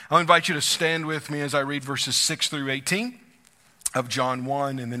I'll invite you to stand with me as I read verses 6 through 18 of John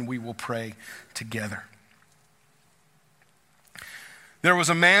 1, and then we will pray together. There was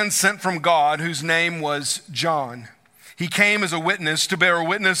a man sent from God whose name was John. He came as a witness to bear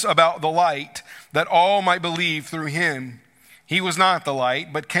witness about the light, that all might believe through him. He was not the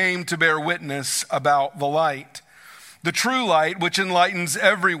light, but came to bear witness about the light. The true light, which enlightens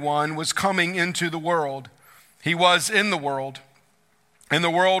everyone, was coming into the world. He was in the world, and the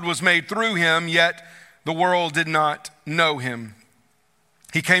world was made through him, yet the world did not know him.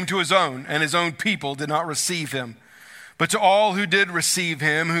 He came to his own, and his own people did not receive him. But to all who did receive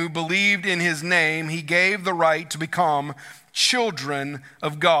him, who believed in his name, he gave the right to become children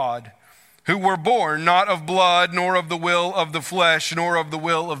of God, who were born not of blood, nor of the will of the flesh, nor of the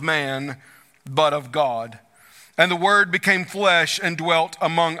will of man, but of God. And the Word became flesh and dwelt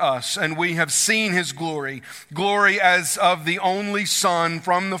among us, and we have seen his glory, glory as of the only Son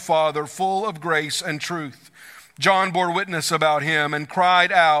from the Father, full of grace and truth. John bore witness about him and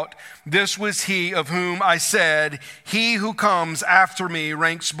cried out, "This was he of whom I said, 'He who comes after me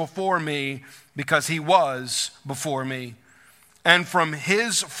ranks before me, because he was before me.' And from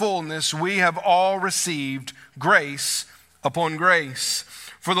his fullness we have all received grace upon grace.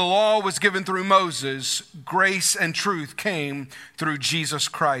 For the law was given through Moses, grace and truth came through Jesus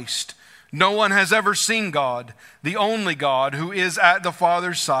Christ. No one has ever seen God, the only God who is at the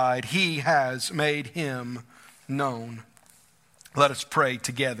Father's side. He has made him known." Let us pray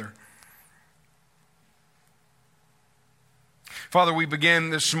together. Father, we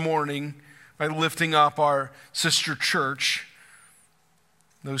begin this morning by lifting up our sister church,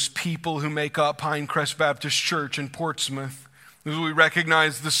 those people who make up Pinecrest Baptist Church in Portsmouth. As we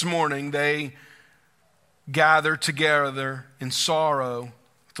recognize this morning, they gather together in sorrow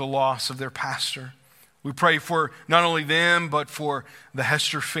at the loss of their pastor. We pray for not only them, but for the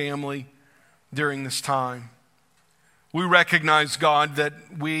Hester family during this time. We recognize, God, that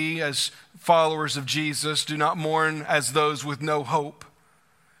we as followers of Jesus do not mourn as those with no hope.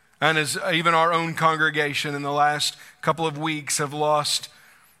 And as even our own congregation in the last couple of weeks have lost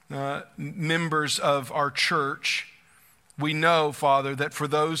members of our church, we know, Father, that for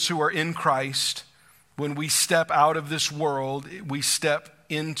those who are in Christ, when we step out of this world, we step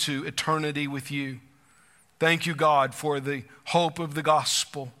into eternity with you. Thank you, God, for the hope of the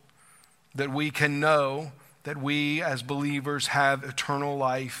gospel, that we can know that we as believers have eternal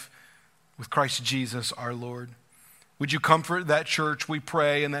life with Christ Jesus our Lord. Would you comfort that church, we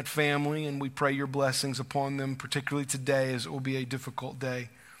pray, and that family, and we pray your blessings upon them, particularly today, as it will be a difficult day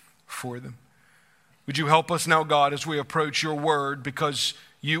for them. Would you help us now, God, as we approach your word, because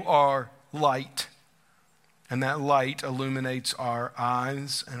you are light, and that light illuminates our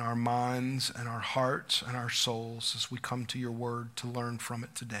eyes and our minds and our hearts and our souls as we come to your word to learn from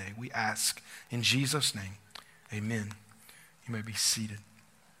it today. We ask in Jesus' name, amen. You may be seated.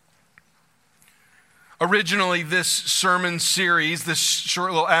 Originally, this sermon series, this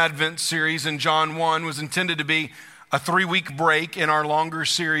short little Advent series in John 1 was intended to be a 3-week break in our longer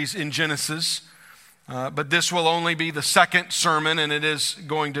series in Genesis. But this will only be the second sermon, and it is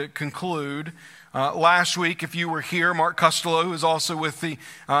going to conclude. Last week, if you were here, Mark Costello, who is also with the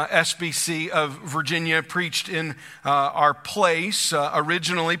SBC of Virginia, preached in our place.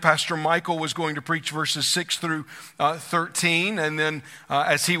 Originally, Pastor Michael was going to preach verses 6 through 13, and then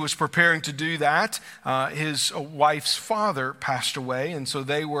as he was preparing to do that, his wife's father passed away, and so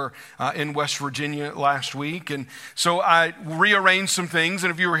they were in West Virginia last week. And so I rearranged some things,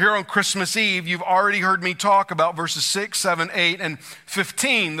 and if you were here on Christmas Eve, you've already heard me talk about verses 6, 7, 8, and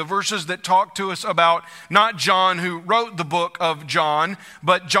 15, the verses that talk to us about not John who wrote the book of John,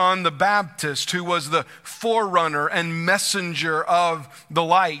 but John the Baptist, who was the forerunner and messenger of the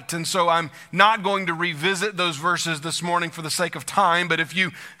light. And so I'm not going to revisit those verses this morning for the sake of time, but if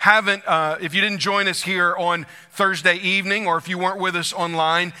you didn't join us here on Thursday evening, or if you weren't with us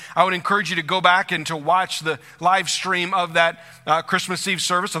online, I would encourage you to go back and to watch the live stream of that Christmas Eve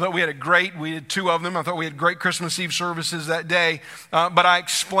service. I thought we had 2 of them. I thought we had great Christmas Eve services that day, but I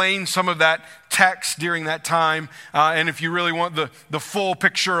explained some of that text during that time, and if you really want the full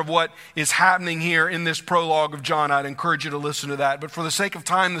picture of what is happening here in this prologue of John, I'd encourage you to listen to that. But for the sake of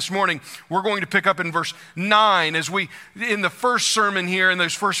time this morning, we're going to pick up in verse 9. As we, in the first sermon here, in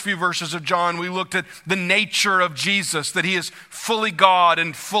those first few verses of John, we looked at the nature of Jesus, that he is fully God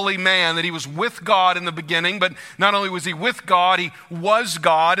and fully man, that he was with God in the beginning, but not only was he with God, he was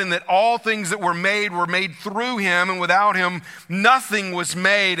God, and that all things that were made through him, and without him nothing was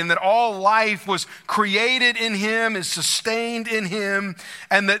made, and that all life was created in him, is sustained in him,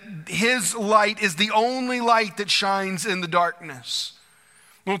 and that his light is the only light that shines in the darkness.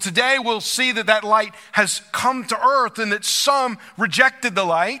 Well, today we'll see that that light has come to earth and that some rejected the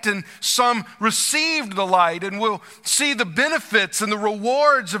light and some received the light. And we'll see the benefits and the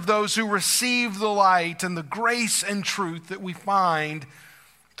rewards of those who receive the light and the grace and truth that we find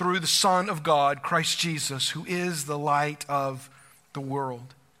through the Son of God, Christ Jesus, who is the light of the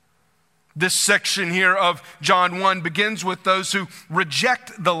world. This section here of John 1 begins with those who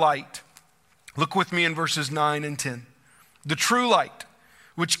reject the light. Look with me in verses 9 and 10. The true light,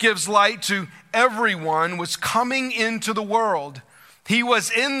 which gives light to everyone, was coming into the world. He was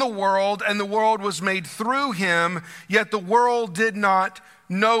in the world, and the world was made through him, yet the world did not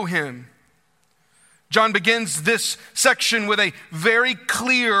know him. John begins this section with a very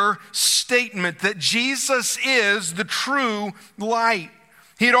clear statement that Jesus is the true light.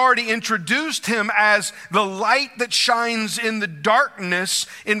 He had already introduced him as the light that shines in the darkness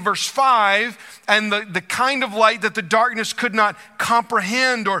in verse 5, and the kind of light that the darkness could not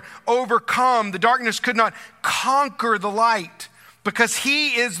comprehend or overcome. The darkness could not conquer the light because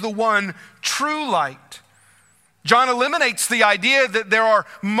he is the one true light. John eliminates the idea that there are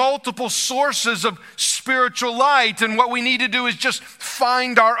multiple sources of spiritual light, and what we need to do is just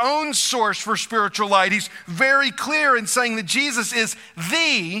find our own source for spiritual light. He's very clear in saying that Jesus is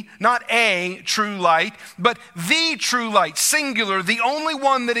the, not a true light, but the true light, singular, the only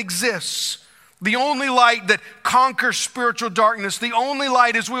one that exists, the only light that conquers spiritual darkness, the only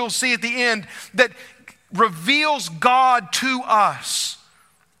light, as we will see at the end, that reveals God to us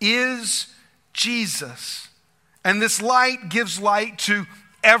is Jesus. And this light gives light to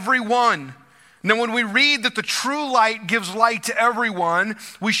everyone. Now, when we read that the true light gives light to everyone,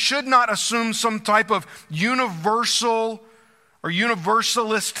 we should not assume some type of universal or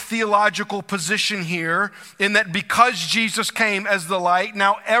universalist theological position here, in that because Jesus came as the light,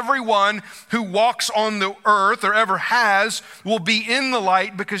 now everyone who walks on the earth or ever has will be in the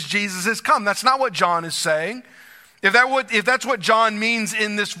light because Jesus has come. That's not what John is saying. If that's what John means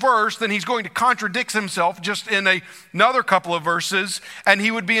in this verse, then he's going to contradict himself just in another couple of verses, and he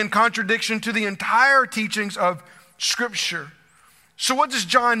would be in contradiction to the entire teachings of Scripture. So what does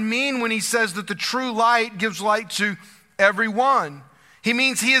John mean when he says that the true light gives light to everyone? He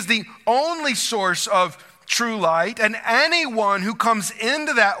means he is the only source of true light, and anyone who comes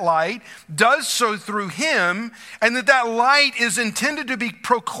into that light does so through him, and that light is intended to be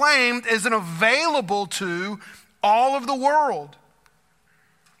proclaimed as an available to all of the world.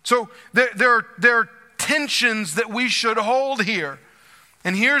 So there are tensions that we should hold here.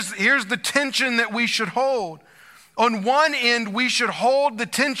 And here's the tension that we should hold. On one end, we should hold the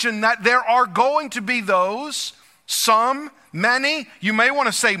tension that there are going to be those, some, many, you may want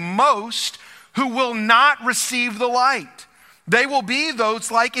to say most, who will not receive the light. They will be those,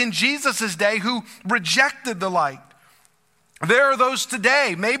 like in Jesus' day, who rejected the light. There are those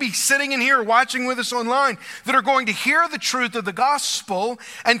today, maybe sitting in here watching with us online, that are going to hear the truth of the gospel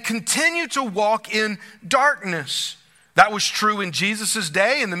and continue to walk in darkness. That was true in Jesus'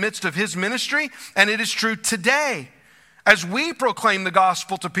 day, in the midst of his ministry, and it is true today. As we proclaim the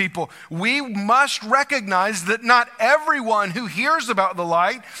gospel to people, we must recognize that not everyone who hears about the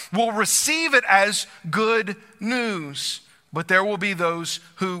light will receive it as good news, but there will be those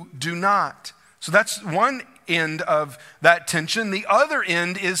who do not. So that's one end of that tension. The other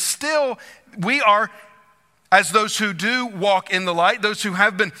end is still, we are, as those who do walk in the light, those who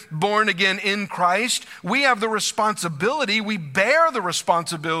have been born again in Christ, we have the responsibility, we bear the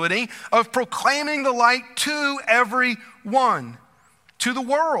responsibility of proclaiming the light to everyone, to the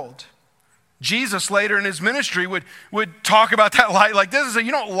world. Jesus later in his ministry would talk about that light like this.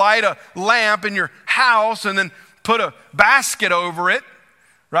 You don't light a lamp in your house and then put a basket over it,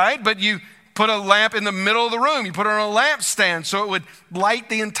 right? But you put a lamp in the middle of the room. You put it on a lampstand so it would light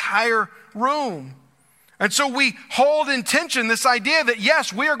the entire room. And so we hold in tension this idea that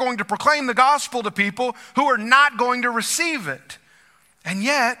yes, we are going to proclaim the gospel to people who are not going to receive it. And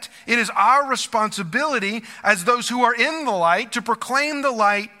yet, it is our responsibility as those who are in the light to proclaim the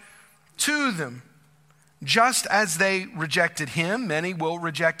light to them. Just as they rejected him, many will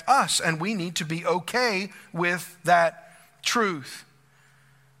reject us, and we need to be okay with that truth.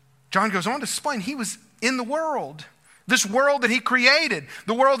 John goes on to explain he was in the world, this world that he created,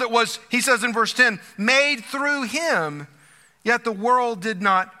 the world that was, he says in verse 10, made through him, yet the world did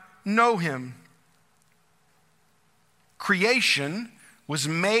not know him. Creation was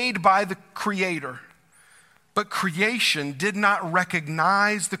made by the Creator, but creation did not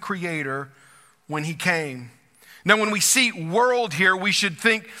recognize the Creator when he came. Now, when we see world here, we should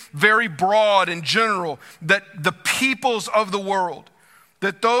think very broad and general, that the peoples of the world,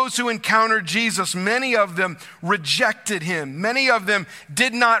 that those who encountered Jesus, many of them rejected him. Many of them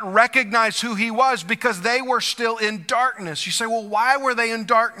did not recognize who he was because they were still in darkness. You say, well, why were they in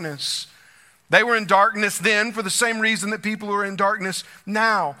darkness? They were in darkness then for the same reason that people are in darkness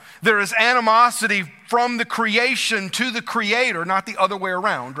now. There is animosity from the creation to the Creator, not the other way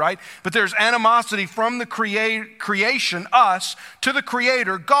around, right? But there's animosity from the creation, us, to the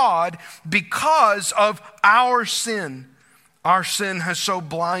Creator, God, because of our sin. Our sin has so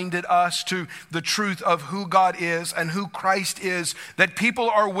blinded us to the truth of who God is and who Christ is that people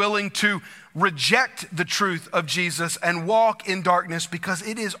are willing to reject the truth of Jesus and walk in darkness because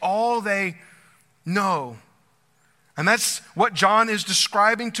it is all they know. And that's what John is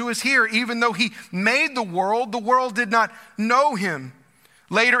describing to us here. Even though he made the world did not know him.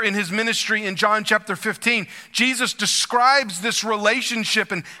 Later in his ministry in John chapter 15, Jesus describes this relationship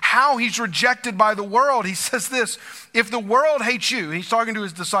and how he's rejected by the world. He says this, if the world hates you, he's talking to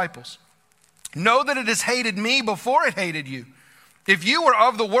his disciples, know that it has hated me before it hated you. If you were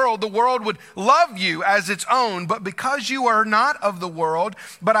of the world would love you as its own, but because you are not of the world,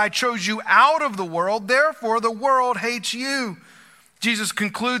 but I chose you out of the world, therefore the world hates you. Jesus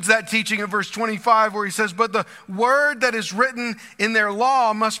concludes that teaching in verse 25 where he says, but the word that is written in their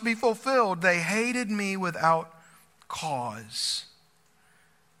law must be fulfilled. They hated me without cause.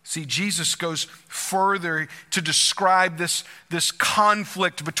 See, Jesus goes further to describe this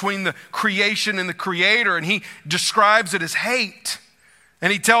conflict between the creation and the Creator, and he describes it as hate.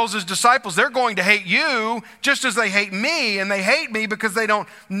 And he tells his disciples, they're going to hate you just as they hate me, and they hate me because they don't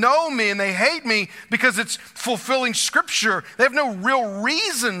know me, and they hate me because it's fulfilling Scripture. They have no real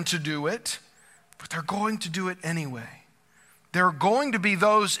reason to do it, but they're going to do it anyway. There are going to be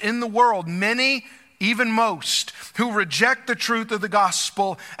those in the world, many, even most, who reject the truth of the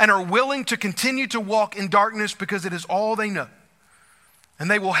gospel and are willing to continue to walk in darkness because it is all they know.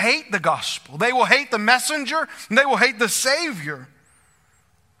 And they will hate the gospel. They will hate the messenger, and they will hate the Savior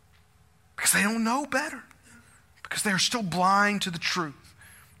because they don't know better, because they are still blind to the truth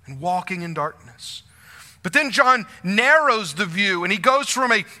and walking in darkness. But then John narrows the view, and he goes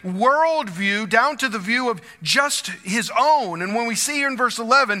from a world view down to the view of just his own. And when we see here in verse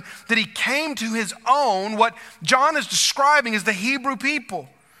 11 that he came to his own, what John is describing is the Hebrew people.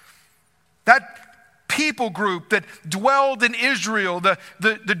 That people group that dwelled in Israel,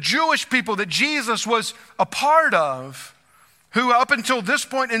 the Jewish people that Jesus was a part of, who up until this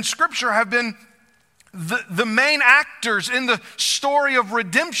point in Scripture have been the main actors in the story of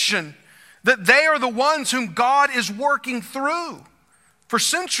redemption. That they are the ones whom God is working through. For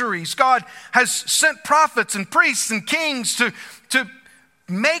centuries, God has sent prophets and priests and kings to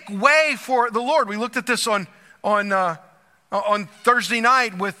make way for the Lord. We looked at this on Thursday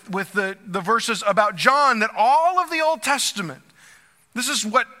night with the verses about John, that all of the Old Testament, this is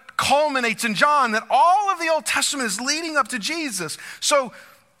what culminates in John, that all of the Old Testament is leading up to Jesus. So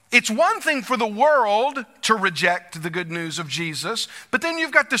it's one thing for the world to reject the good news of Jesus, but then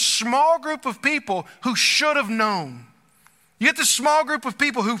you've got this small group of people who should have known. You get this small group of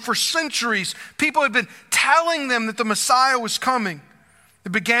people who for centuries, people had been telling them that the Messiah was coming.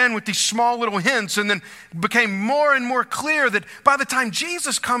 It began with these small little hints and then became more and more clear that by the time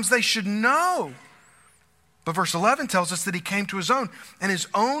Jesus comes, they should know. But verse 11 tells us that he came to his own, and his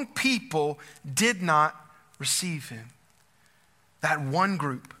own people did not receive him. That one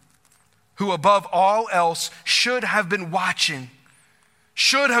group who above all else should have been watching,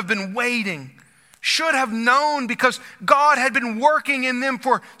 should have been waiting, should have known because God had been working in them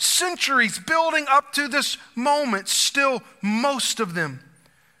for centuries, building up to this moment. Still, most of them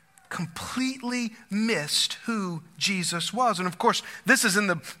completely missed who Jesus was. And of course, this is in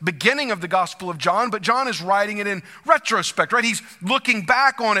the beginning of the Gospel of John, but John is writing it in retrospect, right? He's looking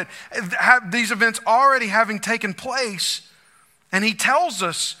back on it, these events already having taken place. And he tells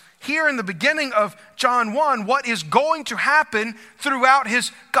us here in the beginning of John 1 what is going to happen throughout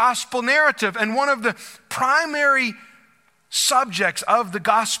his gospel narrative. And one of the primary subjects of the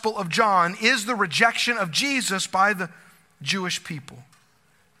Gospel of John is the rejection of Jesus by the Jewish people.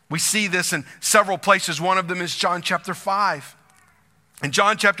 We see this in several places. One of them is John chapter 5. In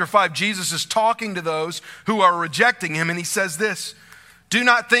John chapter 5, Jesus is talking to those who are rejecting him, and he says this, "Do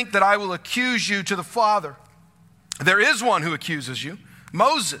not think that I will accuse you to the Father. There is one who accuses you,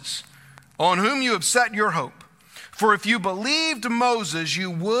 Moses, on whom you have set your hope. For if you believed Moses,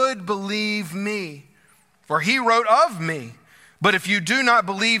 you would believe me, for he wrote of me. But if you do not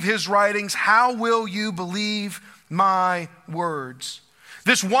believe his writings, how will you believe my words?"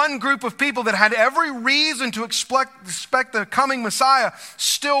 This one group of people that had every reason to expect the coming Messiah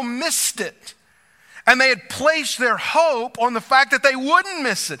still missed it. And they had placed their hope on the fact that they wouldn't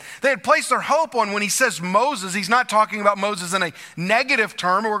miss it. They had placed their hope on, when he says Moses, he's not talking about Moses in a negative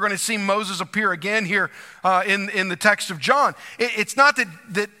term. We're going to see Moses appear again here in the text of John. It's not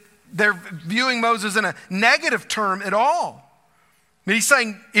that they're viewing Moses in a negative term at all. But he's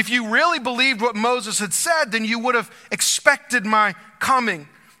saying, if you really believed what Moses had said, then you would have expected my coming.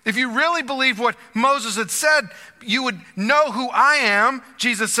 If you really believed what Moses had said, you would know who I am,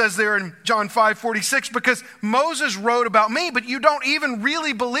 Jesus says there in John 5:46, because Moses wrote about me, but you don't even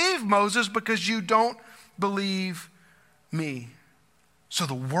really believe Moses because you don't believe me. So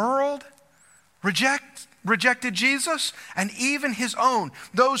the world rejected Jesus, and even his own,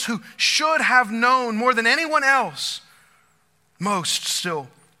 those who should have known more than anyone else, most still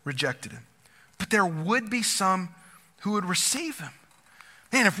rejected him. But there would be some who would receive him.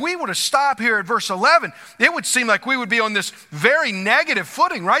 Man, if we were to stop here at verse 11, it would seem like we would be on this very negative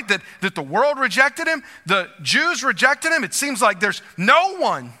footing, right? That the world rejected him, the Jews rejected him. It seems like there's no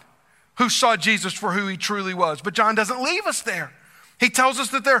one who saw Jesus for who he truly was. But John doesn't leave us there. He tells us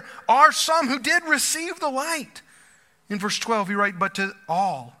that there are some who did receive the light. In verse 12, he writes, but to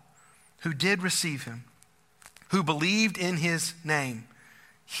all who did receive him, who believed in his name,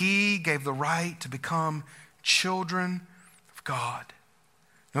 he gave the right to become children of God.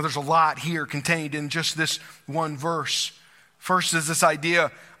 Now, there's a lot here contained in just this one verse. First is this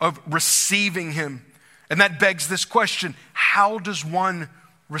idea of receiving him. And that begs this question: how does one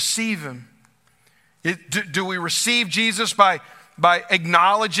receive him? Do we receive Jesus by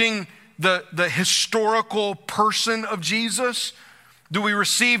acknowledging the historical person of Jesus? Do we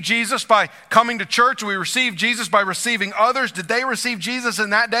receive Jesus by coming to church? Do we receive Jesus by receiving others? Did they receive Jesus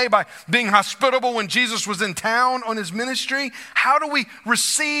in that day by being hospitable when Jesus was in town on his ministry? How do we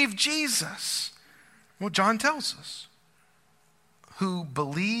receive Jesus? Well, John tells us, who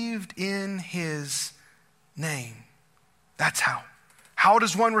believed in his name. That's how. How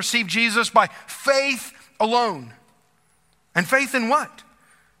does one receive Jesus? By faith alone. And faith in what?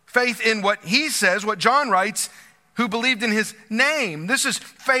 Faith in what he says, what John writes, who believed in his name. This is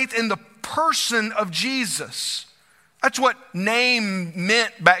faith in the person of Jesus. That's what name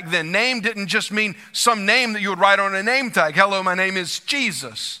meant back then. Name didn't just mean some name that you would write on a name tag. Hello, my name is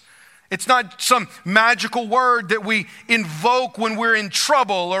Jesus. It's not some magical word that we invoke when we're in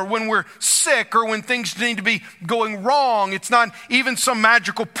trouble or when we're sick or when things need to be going wrong. It's not even some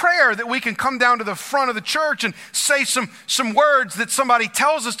magical prayer that we can come down to the front of the church and say some words that somebody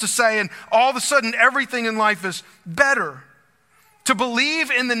tells us to say, and all of a sudden everything in life is better. To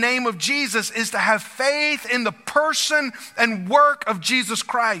believe in the name of Jesus is to have faith in the person and work of Jesus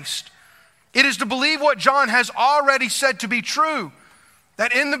Christ. It is to believe what John has already said to be true.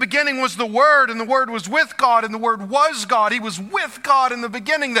 That in the beginning was the Word, and the Word was with God, and the Word was God. He was with God in the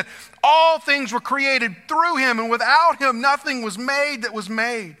beginning, that all things were created through him, and without him nothing was made that was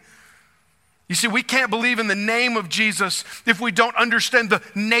made. You see, we can't believe in the name of Jesus if we don't understand the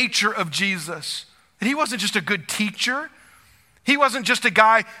nature of Jesus. And he wasn't just a good teacher. He wasn't just a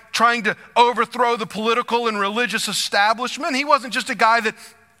guy trying to overthrow the political and religious establishment. He wasn't just a guy that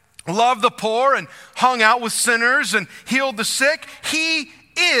loved the poor and hung out with sinners and healed the sick. He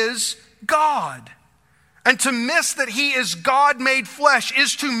is God. And to miss that he is God made flesh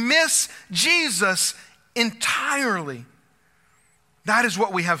is to miss Jesus entirely. That is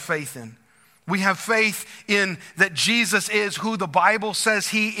what we have faith in. We have faith in that Jesus is who the Bible says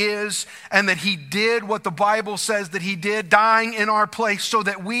he is, and that he did what the Bible says that he did, dying in our place so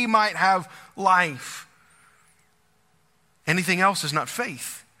that we might have life. Anything else is not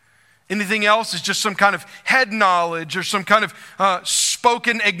faith. Anything else is just some kind of head knowledge or some kind of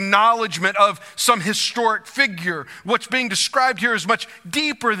spoken acknowledgement of some historic figure. What's being described here is much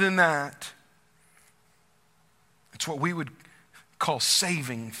deeper than that. It's what we would call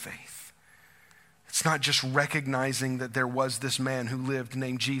saving faith. It's not just recognizing that there was this man who lived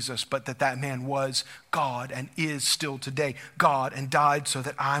named Jesus, but that man was God and is still today God and died so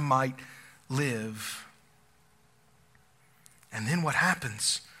that I might live. And then what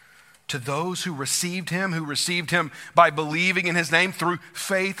happens? To those who received him by believing in his name through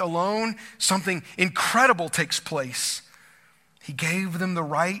faith alone, something incredible takes place. He gave them the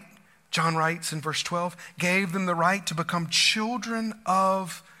right, John writes in verse 12, gave them the right to become children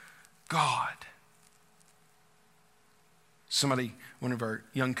of God. One of our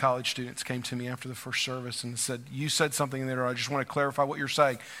young college students came to me after the first service and said, you said something there, I just want to clarify what you're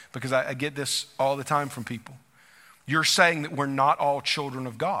saying, because I get this all the time from people. You're saying that we're not all children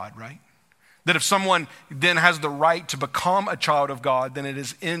of God, right? That if someone then has the right to become a child of God, then it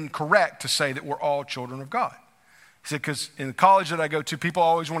is incorrect to say that we're all children of God. He said, because in the college that I go to, people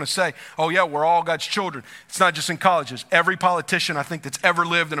always want to say, oh yeah, we're all God's children. It's not just in colleges. Every politician I think that's ever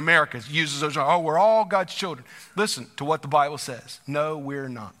lived in America uses those, oh, we're all God's children. Listen to what the Bible says. No, we're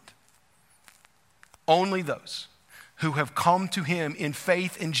not. Only those who have come to him in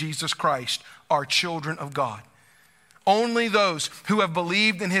faith in Jesus Christ are children of God. Only those who have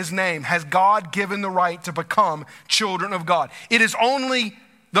believed in his name has God given the right to become children of God. It is only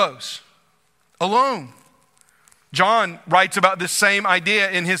those alone. John writes about this same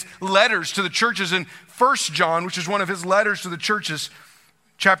idea in his letters to the churches in 1 John, which is one of his letters to the churches,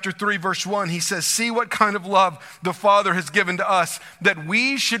 chapter 3, verse 1. He says, see what kind of love the Father has given to us, that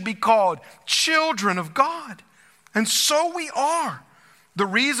we should be called children of God. And so we are. The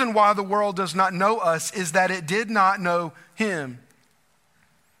reason why the world does not know us is that it did not know him.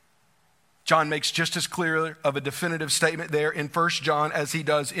 John makes just as clear of a definitive statement there in 1 John as he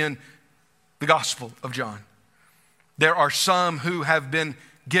does in the Gospel of John. There are some who have been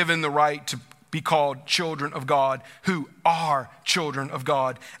given the right to be called children of God, who are children of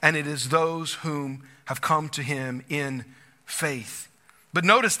God, and it is those whom have come to him in faith. But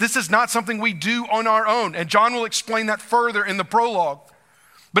notice, this is not something we do on our own, and John will explain that further in the prologue.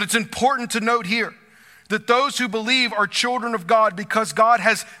 But it's important to note here that those who believe are children of God because God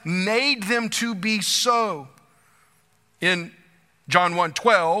has made them to be so. In John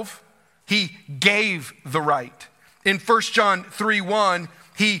 1:12, he gave the right. In 1 John 3:1,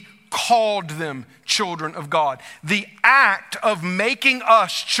 he called them children of God. The act of making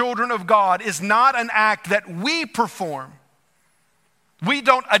us children of God is not an act that we perform. We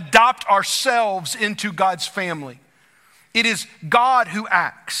don't adopt ourselves into God's family. It is God who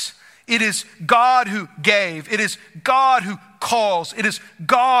acts. It is God who gave. It is God who calls. It is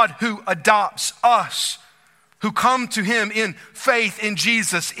God who adopts us, who come to him in faith in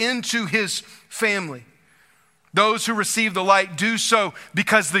Jesus into his family. Those who receive the light do so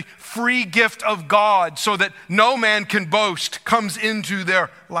because the free gift of God, so that no man can boast, comes into their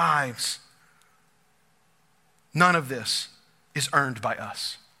lives. None of this is earned by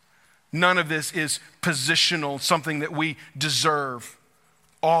us. None of this is positional, something that we deserve.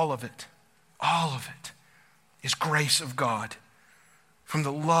 All of it is grace of God, from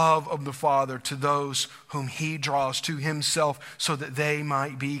the love of the Father to those whom he draws to himself so that they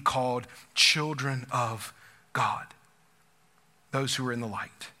might be called children of God. Those who are in the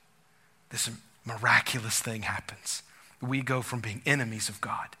light. This miraculous thing happens. We go from being enemies of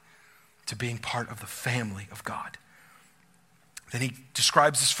God to being part of the family of God. Then he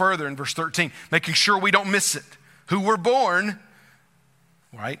describes this further in verse 13, making sure we don't miss it. Who were born,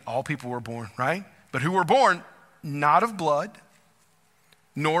 right? All people were born, right? But who were born not of blood,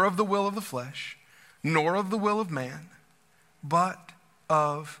 nor of the will of the flesh, nor of the will of man, but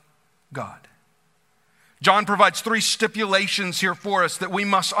of God. John provides 3 stipulations here for us that we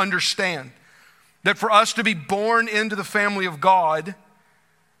must understand. That for us to be born into the family of God,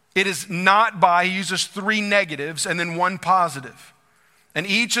 it is not by, he uses 3 negatives and then 1 positive. And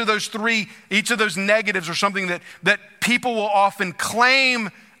each of those negatives are something that people will often claim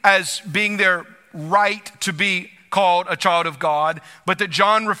as being their right to be called a child of God, but that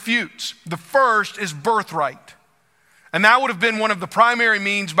John refutes. The first is birthright. And that would have been one of the primary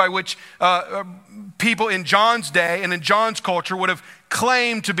means by which people in John's day and in John's culture would have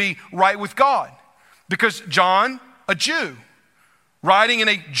claimed to be right with God. Because John, a Jew, writing in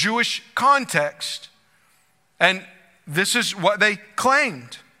a Jewish context, and this is what they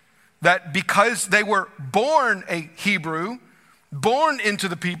claimed, that because they were born a Hebrew, born into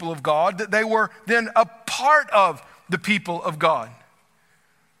the people of God, that they were then a part of the people of God.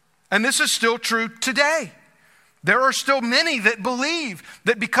 And this is still true today. There are still many that believe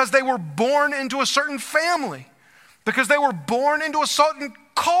that because they were born into a certain family, because they were born into a certain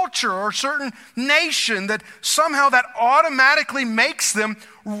culture or a certain nation, that somehow that automatically makes them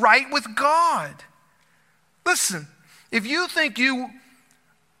right with God. Listen, if you think you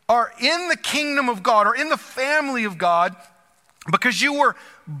are in the kingdom of God or in the family of God because you were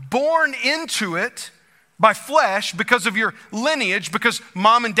born into it by flesh, because of your lineage, because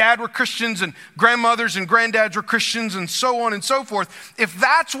mom and dad were Christians and grandmothers and granddads were Christians and so on and so forth, if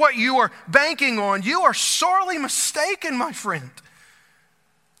that's what you are banking on, you are sorely mistaken, my friend.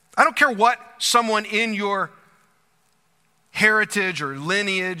 I don't care what someone in your heritage or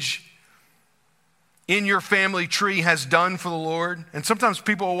lineage, in your family tree has done for the Lord. And sometimes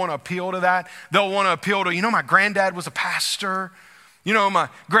people will want to appeal to that. They'll want to appeal to, my granddad was a pastor. My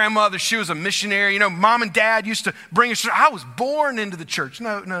grandmother, she was a missionary. Mom and dad used to bring us. I was born into the church.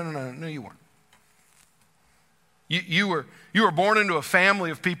 No, you weren't. You were born into a family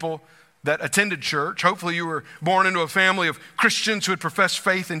of people that attended church. Hopefully you were born into a family of Christians who had professed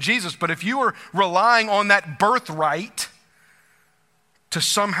faith in Jesus. But if you were relying on that birthright to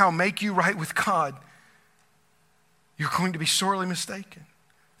somehow make you right with God, you're going to be sorely mistaken.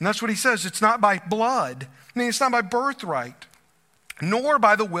 And that's what he says. It's not by blood. I mean, it's not by birthright, nor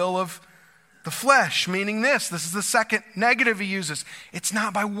by the will of the flesh, meaning this is the second negative he uses. It's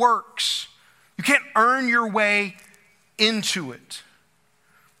not by works. You can't earn your way into it.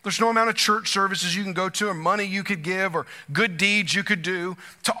 There's no amount of church services you can go to or money you could give or good deeds you could do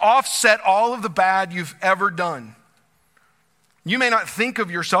to offset all of the bad you've ever done. You may not think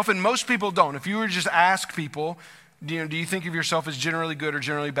of yourself, and most people don't. If you were to just ask people, do you think of yourself as generally good or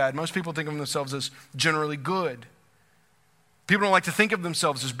generally bad? Most people think of themselves as generally good. People don't like to think of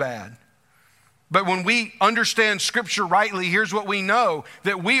themselves as bad. But when we understand Scripture rightly, here's what we know,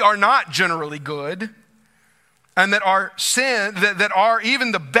 that we are not generally good, and that our sin, that our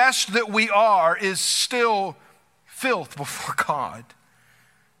even the best that we are is still filth before God.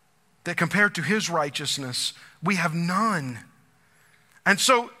 That compared to his righteousness, we have none. And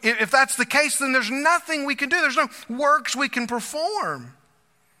so if that's the case, then there's nothing we can do. There's no works we can perform.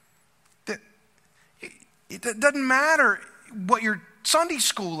 It doesn't matter what your Sunday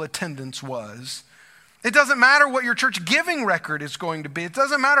school attendance was. It doesn't matter what your church giving record is going to be. It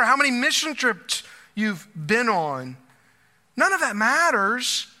doesn't matter how many mission trips you've been on. None of that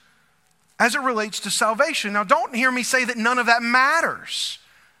matters as it relates to salvation. Now, don't hear me say that none of that matters,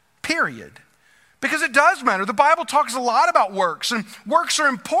 period. Because it does matter. The Bible talks a lot about works, and works are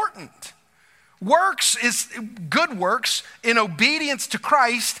important. Good works in obedience to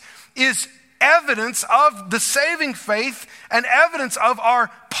Christ is evidence of the saving faith and evidence of our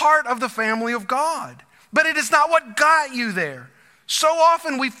part of the family of God. But it is not what got you there. So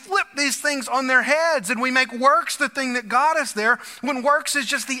often we flip these things on their heads and we make works the thing that got us there, when works is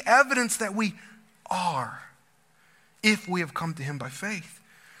just the evidence that we are, if we have come to him by faith.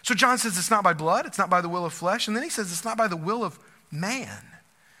 So John says it's not by blood, it's not by the will of flesh, and then he says it's not by the will of man.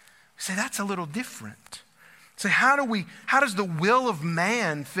 We say that's a little different. Say, how does the will of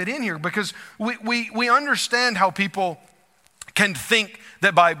man fit in here? Because we understand how people can think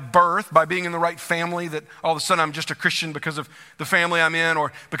that by birth, by being in the right family, that all of a sudden I'm just a Christian because of the family I'm in,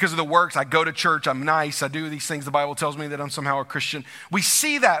 or because of the works. I go to church, I'm nice, I do these things. The Bible tells me that I'm somehow a Christian. We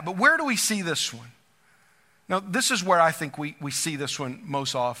see that, but where do we see this one? Now, this is where I think we see this one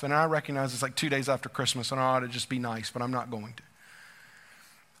most often. And I recognize it's like 2 days after Christmas, and I ought to just be nice, but I'm not going to.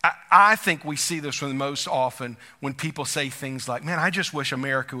 I think we see this one most often when people say things like, man, I just wish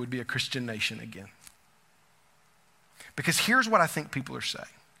America would be a Christian nation again. Because here's what I think people are saying.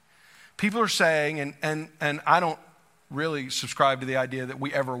 People are saying, and I don't really subscribe to the idea that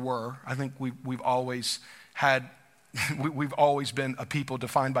we ever were. I think we've always had, we've always been a people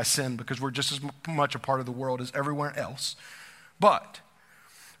defined by sin because we're just as much a part of the world as everywhere else. But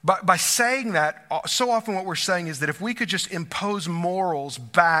by saying that, so often what we're saying is that if we could just impose morals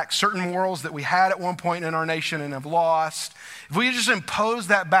back, certain morals that we had at one point in our nation and have lost, if we could just impose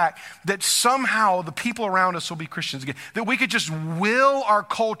that back, that somehow the people around us will be Christians again. That we could just will our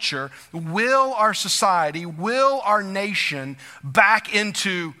culture, will our society, will our nation back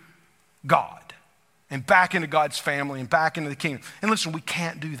into God and back into God's family and back into the kingdom. And listen, we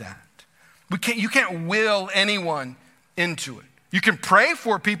can't do that. You can't will anyone into it. You can pray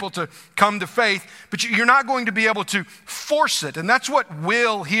for people to come to faith, but you're not going to be able to force it. And that's what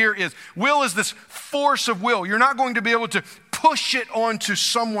will here is. Will is this force of will. You're not going to be able to push it onto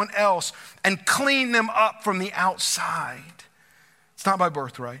someone else and clean them up from the outside. It's not by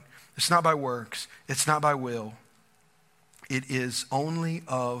birthright. It's not by works. It's not by will. It is only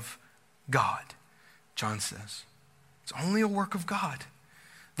of God, John says. It's only a work of God.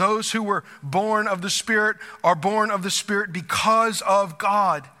 Those who were born of the Spirit are born of the Spirit because of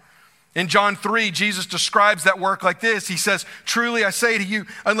God. In John 3, Jesus describes that work like this. He says, truly I say to you,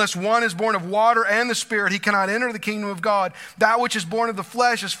 unless one is born of water and the Spirit, he cannot enter the kingdom of God. That which is born of the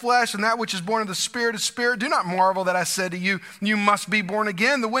flesh is flesh, and that which is born of the Spirit is spirit. Do not marvel that I said to you, you must be born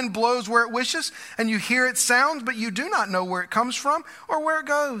again. The wind blows where it wishes, and you hear its sound, but you do not know where it comes from or where it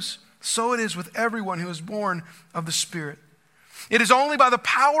goes. So it is with everyone who is born of the Spirit. It is only by the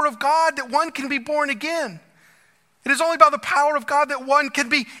power of God that one can be born again. It is only by the power of God that one can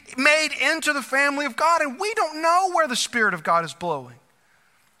be made into the family of God. And we don't know where the Spirit of God is blowing.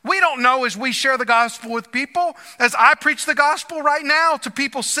 We don't know as we share the gospel with people, as I preach the gospel right now to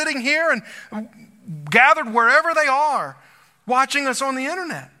people sitting here and gathered wherever they are, watching us on the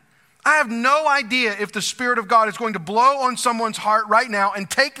internet. I have no idea if the Spirit of God is going to blow on someone's heart right now and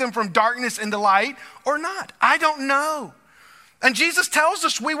take them from darkness into light or not. I don't know. And Jesus tells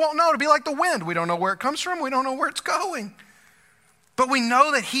us we won't know. It'll be like the wind. We don't know where it comes from. We don't know where it's going. But we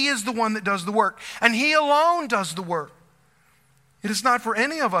know that he is the one that does the work, and he alone does the work. It is not for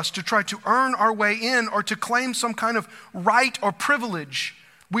any of us to try to earn our way in or to claim some kind of right or privilege.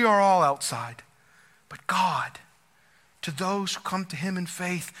 We are all outside. But God, to those who come to him in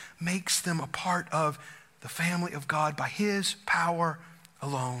faith, makes them a part of the family of God by his power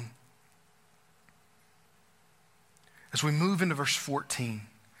alone. As we move into verse 14,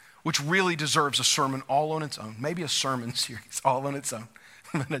 which really deserves a sermon all on its own, maybe a sermon series all on its own.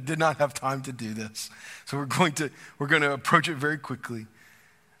 But I did not have time to do this. So we're going to approach it very quickly.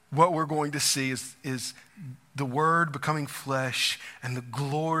 What we're going to see is the Word becoming flesh and the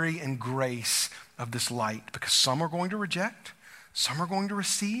glory and grace of this light. Because some are going to reject, some are going to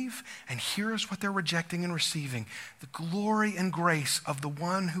receive, and here is what they're rejecting and receiving: the glory and grace of the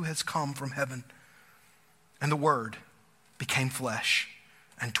one who has come from heaven. And the Word became flesh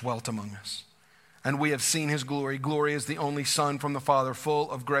and dwelt among us. And we have seen his glory. Glory is the only Son from the Father, full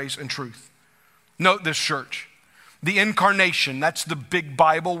of grace and truth. Note this, church. The incarnation, that's the big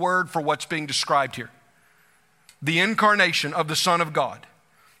Bible word for what's being described here. The incarnation of the Son of God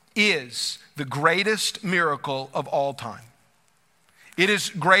is the greatest miracle of all time. It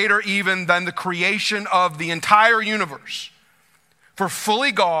is greater even than the creation of the entire universe. For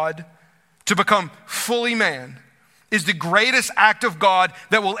fully God to become fully man is the greatest act of God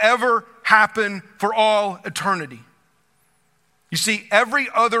that will ever happen for all eternity. You see, every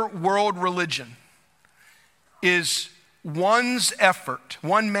other world religion is one's effort,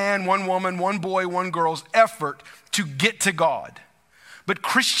 one man, one woman, one boy, one girl's effort to get to God. But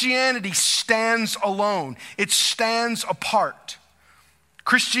Christianity stands alone. It stands apart.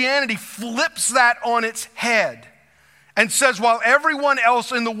 Christianity flips that on its head and says, while everyone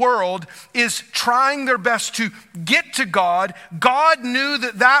else in the world is trying their best to get to God, God knew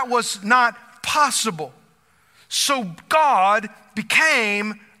that that was not possible. So God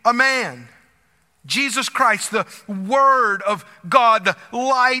became a man. Jesus Christ, the Word of God, the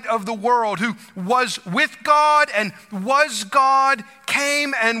light of the world, who was with God and was God,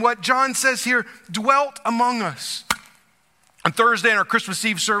 came and, what John says here, dwelt among us. On Thursday in our Christmas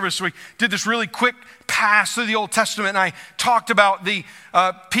Eve service, we did this really quick pass through the Old Testament, and I talked about the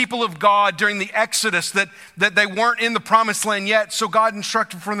people of God during the Exodus, that they weren't in the promised land yet, so God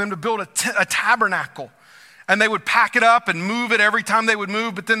instructed for them to build a tabernacle. And they would pack it up and move it every time they would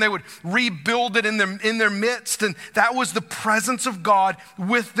move, but then they would rebuild it in their midst, and that was the presence of God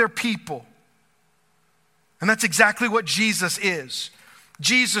with their people. And that's exactly what Jesus is.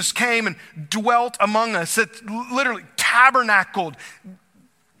 Jesus came and dwelt among us. It literally tabernacled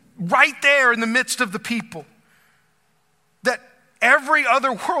right there in the midst of the people. That every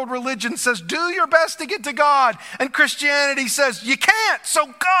other world religion says, do your best to get to God. And Christianity says, you can't. So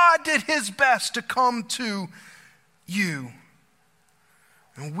God did his best to come to you.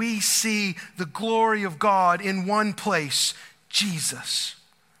 And we see the glory of God in one place, Jesus,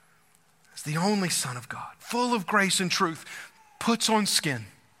 as the only Son of God, full of grace and truth, puts on skin,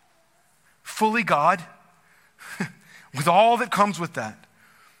 fully God, with all that comes with that,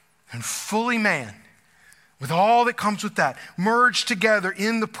 and fully man, with all that comes with that, merged together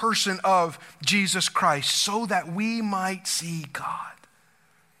in the person of Jesus Christ, so that we might see God.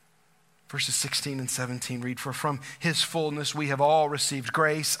 Verses 16 and 17 read, for from his fullness we have all received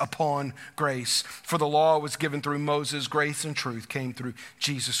grace upon grace. For the law was given through Moses, grace and truth came through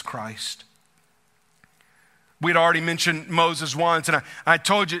Jesus Christ. We'd already mentioned Moses once, and I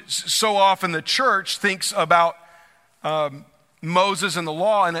told you so often the church thinks about Moses and the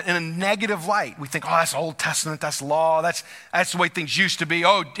law in a negative light. We think, oh, that's Old Testament, that's law, that's the way things used to be.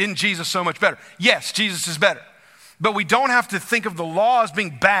 Oh, isn't Jesus so much better? Yes, Jesus is better. But we don't have to think of the law as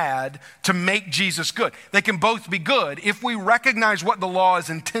being bad to make Jesus good. They can both be good if we recognize what the law is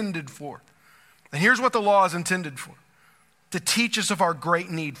intended for. And here's what the law is intended for: to teach us of our great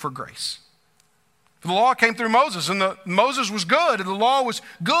need for grace. The law came through Moses, and Moses was good, and the law was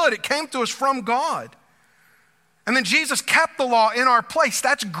good. It came to us from God. And then Jesus kept the law in our place.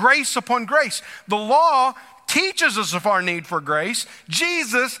 That's grace upon grace. The law teaches us of our need for grace.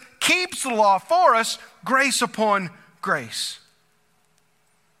 Jesus keeps the law for us, grace upon grace,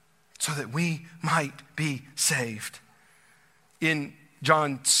 so that we might be saved. In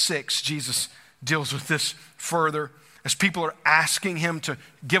John 6, Jesus deals with this further. As people are asking him to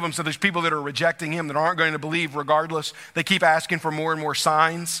give them, so there's people that are rejecting him that aren't going to believe regardless. They keep asking for more and more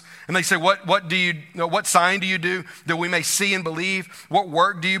signs. And they say, what sign do you do that we may see and believe? What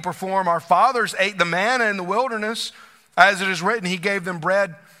work do you perform? Our fathers ate the manna in the wilderness. As it is written, he gave them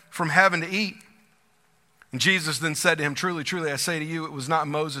bread from heaven to eat. And Jesus then said to him, truly, truly, I say to you, it was not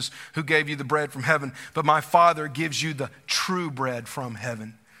Moses who gave you the bread from heaven, but my Father gives you the true bread from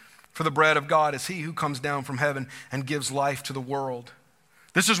heaven. For the bread of God is he who comes down from heaven and gives life to the world.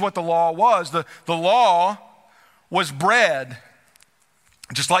 This is what the law was. The law was bread,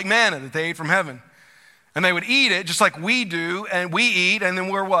 just like manna that they ate from heaven. And they would eat it just like we do, and we eat, and then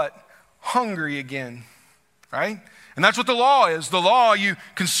we're what? Hungry again, right? And that's what the law is. The law, you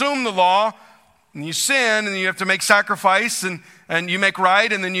consume the law, and you sin, and you have to make sacrifice, and you make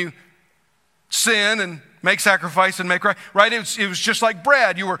right, and then you sin and make sacrifice and make right. Right? It was just like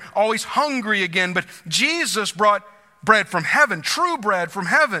bread. You were always hungry again. But Jesus brought bread from heaven, true bread from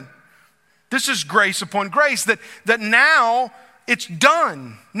heaven. This is grace upon grace, that now it's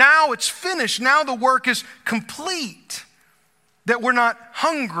done. Now it's finished. Now the work is complete. That we're not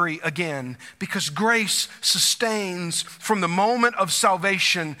hungry again, because grace sustains from the moment of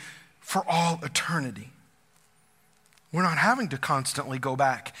salvation for all eternity. We're not having to constantly go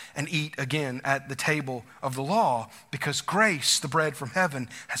back and eat again at the table of the law, because grace, the bread from heaven,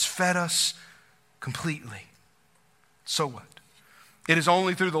 has fed us completely. So what? It is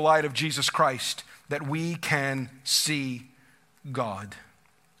only through the light of Jesus Christ that we can see God.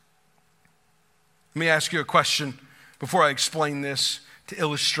 Let me ask you a question before I explain this to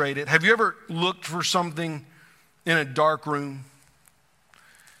illustrate it. Have you ever looked for something in a dark room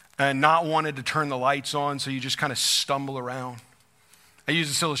and not wanted to turn the lights on, so you just kind of stumble around? I used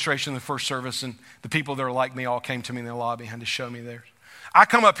this illustration in the first service, and the people that are like me all came to me in the lobby and had to show me theirs. I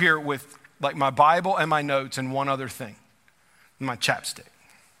come up here with like my Bible and my notes and one other thing, my chapstick.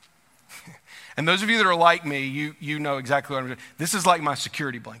 And those of you that are like me, you know exactly what I'm doing. This is like my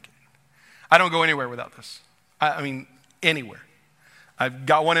security blanket. I don't go anywhere without this. I mean, anywhere. I've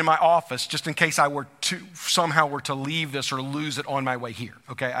got one in my office just in case I were to leave this or lose it on my way here.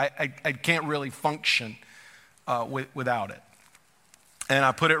 Okay, I can't really function without it. And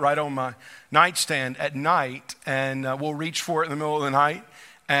I put it right on my nightstand at night, and we'll reach for it in the middle of the night,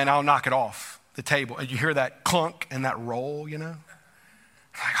 and I'll knock it off the table. And you hear that clunk and that roll, you know?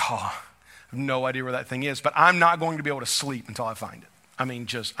 Like, I have no idea where that thing is, but I'm not going to be able to sleep until I find it. I mean,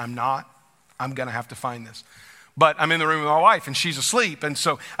 I'm going to have to find this. But I'm in the room with my wife, and she's asleep, and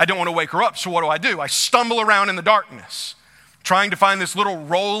so I don't want to wake her up. So what do? I stumble around in the darkness, trying to find this little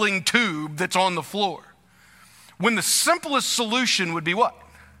rolling tube that's on the floor. When the simplest solution would be what?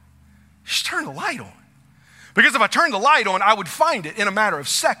 Just turn the light on. Because if I turn the light on, I would find it in a matter of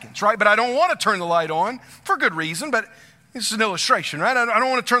seconds, right? But I don't want to turn the light on for good reason, but this is an illustration, right? I don't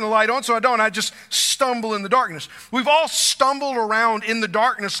want to turn the light on, so I don't. I just stumble in the darkness. We've all stumbled around in the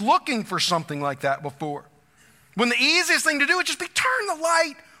darkness looking for something like that before. When the easiest thing to do would just be turn the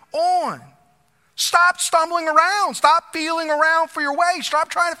light on. Stop stumbling around. Stop feeling around for your way. Stop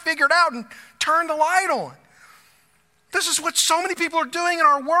trying to figure it out and turn the light on. This is what so many people are doing in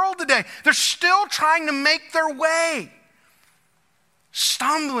our world today. They're still trying to make their way.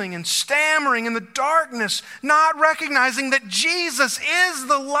 Stumbling and stammering in the darkness, not recognizing that Jesus is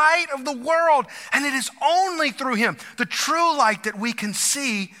the light of the world, and it is only through him, the true light, that we can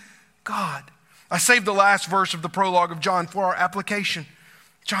see God. I saved the last verse of the prologue of John for our application.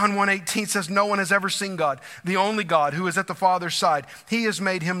 John 1:18 says, no one has ever seen God, the only God who is at the Father's side. He has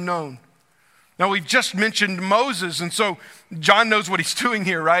made him known. Now, we've just mentioned Moses, and so John knows what he's doing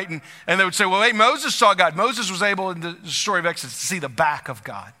here, right? And they would say, well, wait, Moses saw God. Moses was able, in the story of Exodus, to see the back of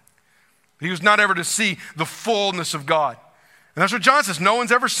God. He was not ever to see the fullness of God. And that's what John says. No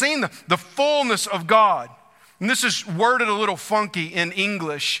one's ever seen the fullness of God. And this is worded a little funky in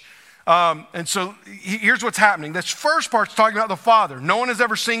English. And so here's what's happening. This first part's talking about the Father. No one has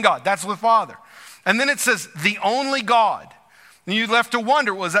ever seen God. That's the Father. And then it says, the only God. And you left to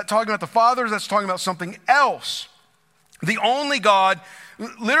wonder, was that talking about the Father, or is that talking about something else? The only God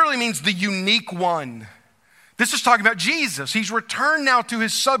literally means the unique one. This is talking about Jesus. He's returned now to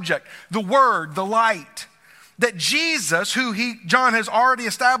his subject, the Word, the light. That Jesus, who John has already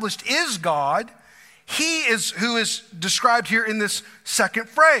established is God, he is who is described here in this second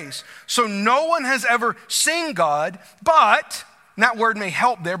phrase. So no one has ever seen God, but, and that word may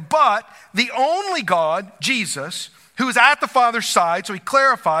help there, but the only God, Jesus, who is at the Father's side, so he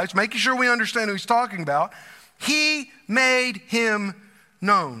clarifies, making sure we understand who he's talking about, he made him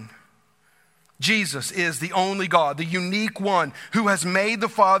known. Jesus is the only God, the unique one who has made the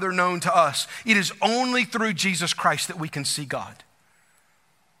Father known to us. It is only through Jesus Christ that we can see God.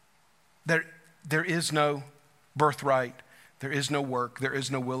 There is no birthright, there is no work, there is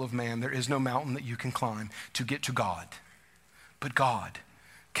no will of man, there is no mountain that you can climb to get to God. But God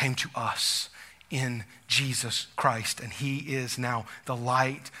came to us in Jesus Christ, and he is now the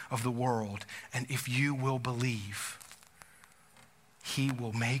light of the world. And if you will believe, he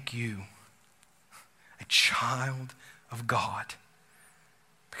will make you a child of God,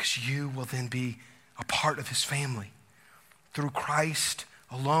 because you will then be a part of his family. Through Christ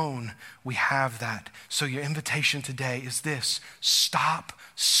alone, we have that. So your invitation today is this: stop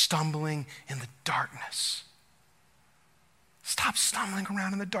stumbling in the darkness. Stop stumbling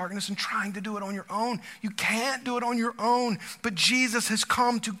around in the darkness and trying to do it on your own. You can't do it on your own, but Jesus has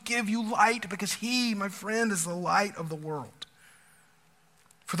come to give you light, because he, my friend, is the light of the world.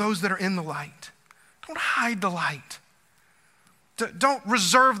 For those that are in the light, don't hide the light. Don't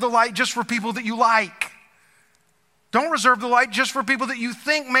reserve the light just for people that you like. Don't reserve the light just for people that you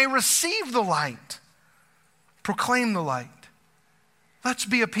think may receive the light. Proclaim the light. Let's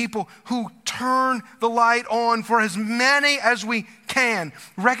be a people who turn the light on for as many as we can,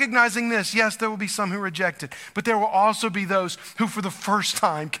 recognizing this: yes, there will be some who reject it, but there will also be those who for the first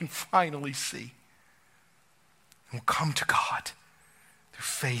time can finally see and will come to God through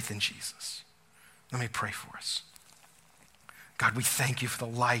faith in Jesus. Let me pray for us. God, we thank you for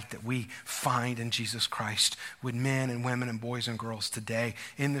the light that we find in Jesus Christ. Would men and women and boys and girls today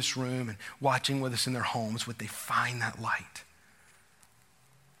in this room and watching with us in their homes, would they find that light?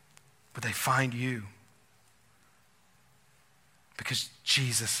 Would they find you? Because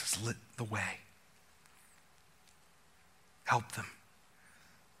Jesus has lit the way. Help them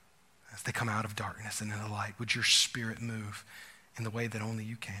as they come out of darkness and into the light. Would your Spirit move in the way that only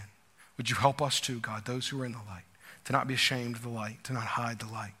you can? Would you help us too, God, those who are in the light, to not be ashamed of the light, to not hide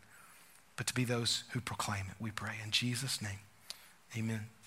the light, but to be those who proclaim it, we pray. In Jesus' name, amen.